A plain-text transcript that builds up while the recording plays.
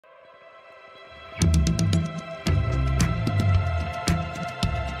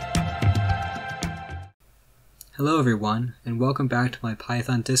Hello everyone, and welcome back to my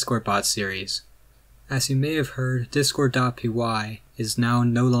Python Discord bot series. As you may have heard, nextcord.py is now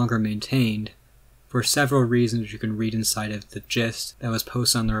no longer maintained for several reasons you can read inside of the gist that was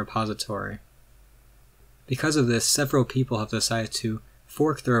posted on the repository. Because of this, several people have decided to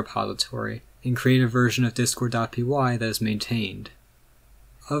fork the repository and create a version of nextcord.py that is maintained.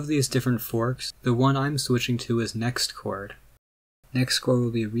 Of these different forks, the one I'm switching to is Nextcord. Nextcord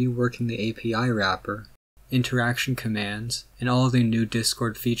will be reworking the API wrapper, interaction commands, and all of the new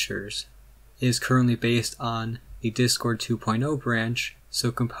Discord features. It is currently based on the Discord 2.0 branch,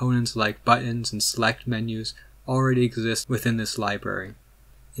 so components like buttons and select menus already exist within this library.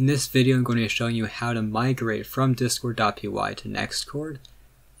 In this video I'm going to be showing you how to migrate from Discord.py to Nextcord,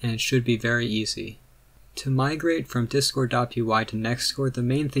 and it should be very easy. To migrate from Discord.py to Nextcord, the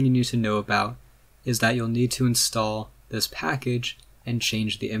main thing you need to know about is that you'll need to install this package and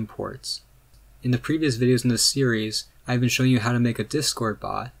change the imports. In the previous videos in this series, I've been showing you how to make a Discord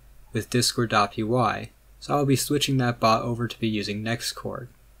bot with Nextcord.py, so I'll be switching that bot over to be using Nextcord.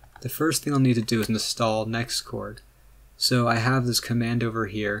 The first thing I'll need to do is install Nextcord. So I have this command over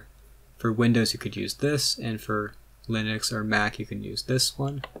here. For Windows you could use this, and for Linux or Mac you can use this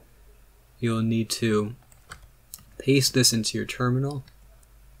one. You'll need to paste this into your terminal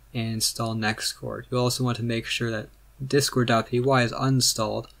and install Nextcord. You'll also want to make sure that Discord.py is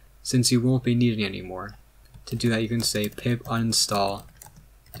uninstalled, since you won't be needing it anymore. To do that, you can say pip uninstall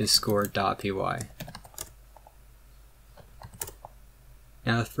Discord.py.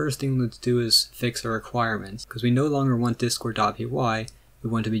 Now the first thing let's do is fix our requirements. Because we no longer want Discord.py, we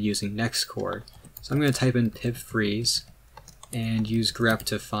want to be using Nextcord. So I'm going to type in pip freeze and use grep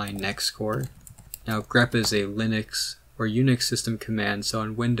to find Nextcord. Now grep is a Linux or Unix system command, so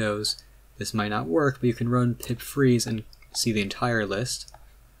on Windows this might not work, but you can run pip freeze and see the entire list.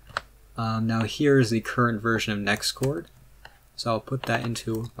 Now here is the current version of Nextcord, so I'll put that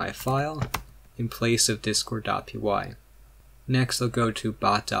into my file in place of Discord.py. Next I'll go to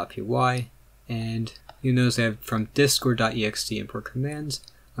bot.py, and you notice I have from discord.ext import commands.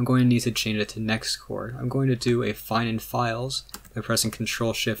 I'm going to need to change it to Nextcord. I'm going to do a find in files by pressing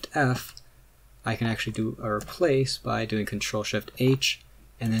Ctrl-Shift-F. I can actually do a replace by doing Ctrl-Shift-H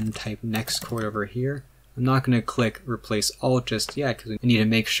and then type Nextcord over here. I'm not going to click replace all just yet because I need to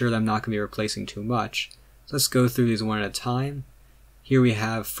make sure that I'm not going to be replacing too much. So let's go through these one at a time. Here we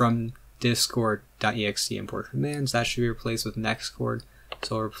have from discord.ext import commands. That should be replaced with Nextcord,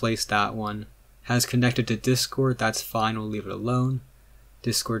 so I'll replace that one. Has connected to Discord, that's fine, we'll leave it alone.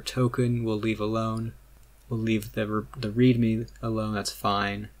 Discord token we'll leave alone. We'll leave the readme alone, that's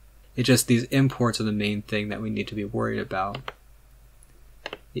fine. It's just these imports are the main thing that we need to be worried about.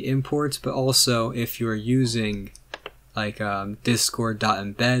 The imports, but also if you're using like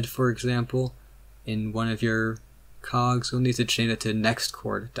discord.embed, for example, in one of your cogs, you'll need to change it to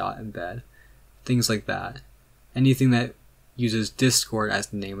nextcord.embed. Things like that. Anything that uses Discord as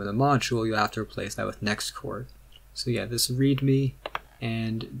the name of the module, you'll have to replace that with Nextcord. So yeah, this readme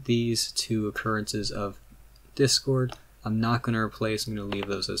and these two occurrences of Discord, I'm not going to replace, I'm going to leave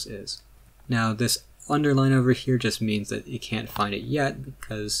those as is. Now this underline over here just means that you can't find it yet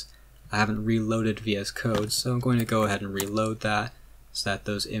because I haven't reloaded VS Code, so I'm going to go ahead and reload that so that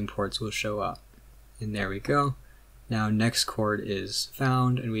those imports will show up. And there we go. Now Nextcord is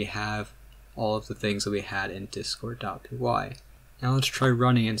found and we have all of the things that we had in discord.py. Now let's try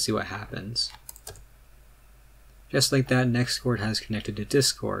running and see what happens. Just like that, Nextcord has connected to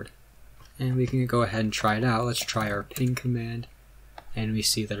Discord. And we can go ahead and try it out. Let's try our ping command. And we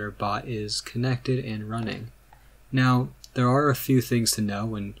see that our bot is connected and running. Now, there are a few things to know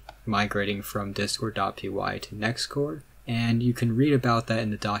when migrating from discord.py to Nextcord, and you can read about that in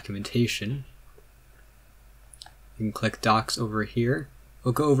the documentation. You can click docs over here.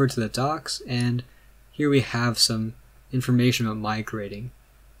 We'll go over to the docs, and here we have some information about migrating.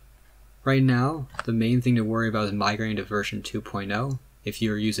 Right now, the main thing to worry about is migrating to version 2.0. If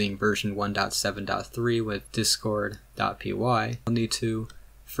you're using version 1.7.3 with discord.py, you'll need to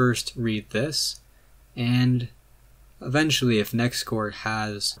first read this, and eventually if Nextcord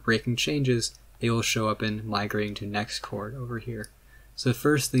has breaking changes, they will show up in migrating to Nextcord over here. So the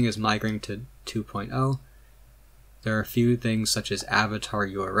first thing is migrating to 2.0. There are a few things such as avatar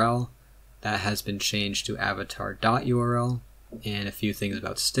URL that has been changed to avatar.url, and a few things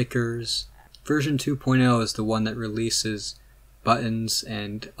about stickers. Version 2.0 is the one that releases buttons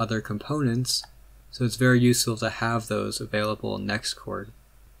and other components, so it's very useful to have those available in Nextcord.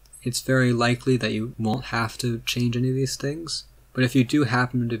 It's very likely that you won't have to change any of these things, but if you do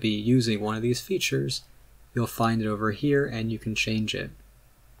happen to be using one of these features, you'll find it over here and you can change it.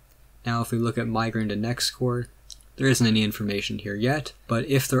 Now if we look at migrating to Nextcord, There isn't any information here yet, but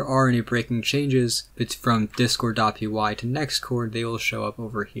if there are any breaking changes from Nextcord.py to Nextcord, they will show up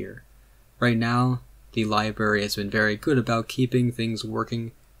over here. Right now, the library has been very good about keeping things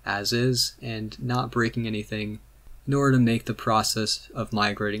working as is and not breaking anything in order to make the process of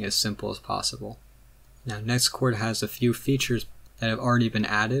migrating as simple as possible. Now, Nextcord has a few features that have already been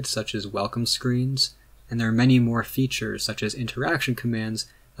added, such as welcome screens, and there are many more features, such as interaction commands,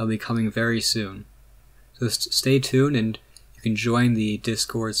 that will be coming very soon. So stay tuned, and you can join the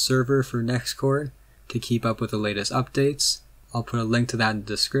Discord server for Nextcord to keep up with the latest updates. I'll put a link to that in the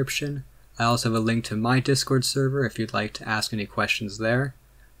description. I also have a link to my Discord server if you'd like to ask any questions there.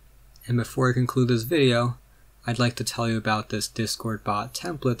 And before I conclude this video, I'd like to tell you about this Discord bot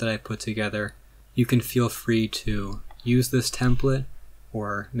template that I put together. You can feel free to use this template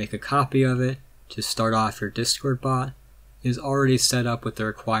or make a copy of it to start off your Discord bot. It is already set up with the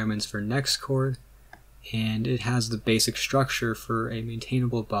requirements for Nextcord, and it has the basic structure for a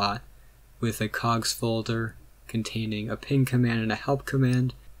maintainable bot with a cogs folder containing a ping command and a help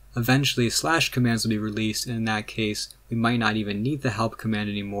command. Eventually / commands will be released, and in that case we might not even need the help command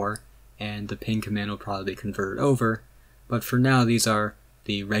anymore, and the ping command will probably be converted over. But for now, these are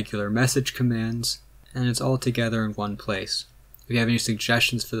the regular message commands, and it's all together in one place. If you have any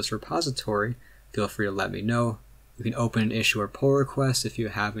suggestions for this repository, feel free to let me know. You can open an issue or pull request if you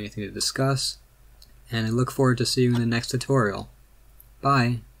have anything to discuss, and I look forward to seeing you in the next tutorial.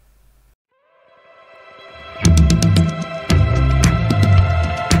 Bye!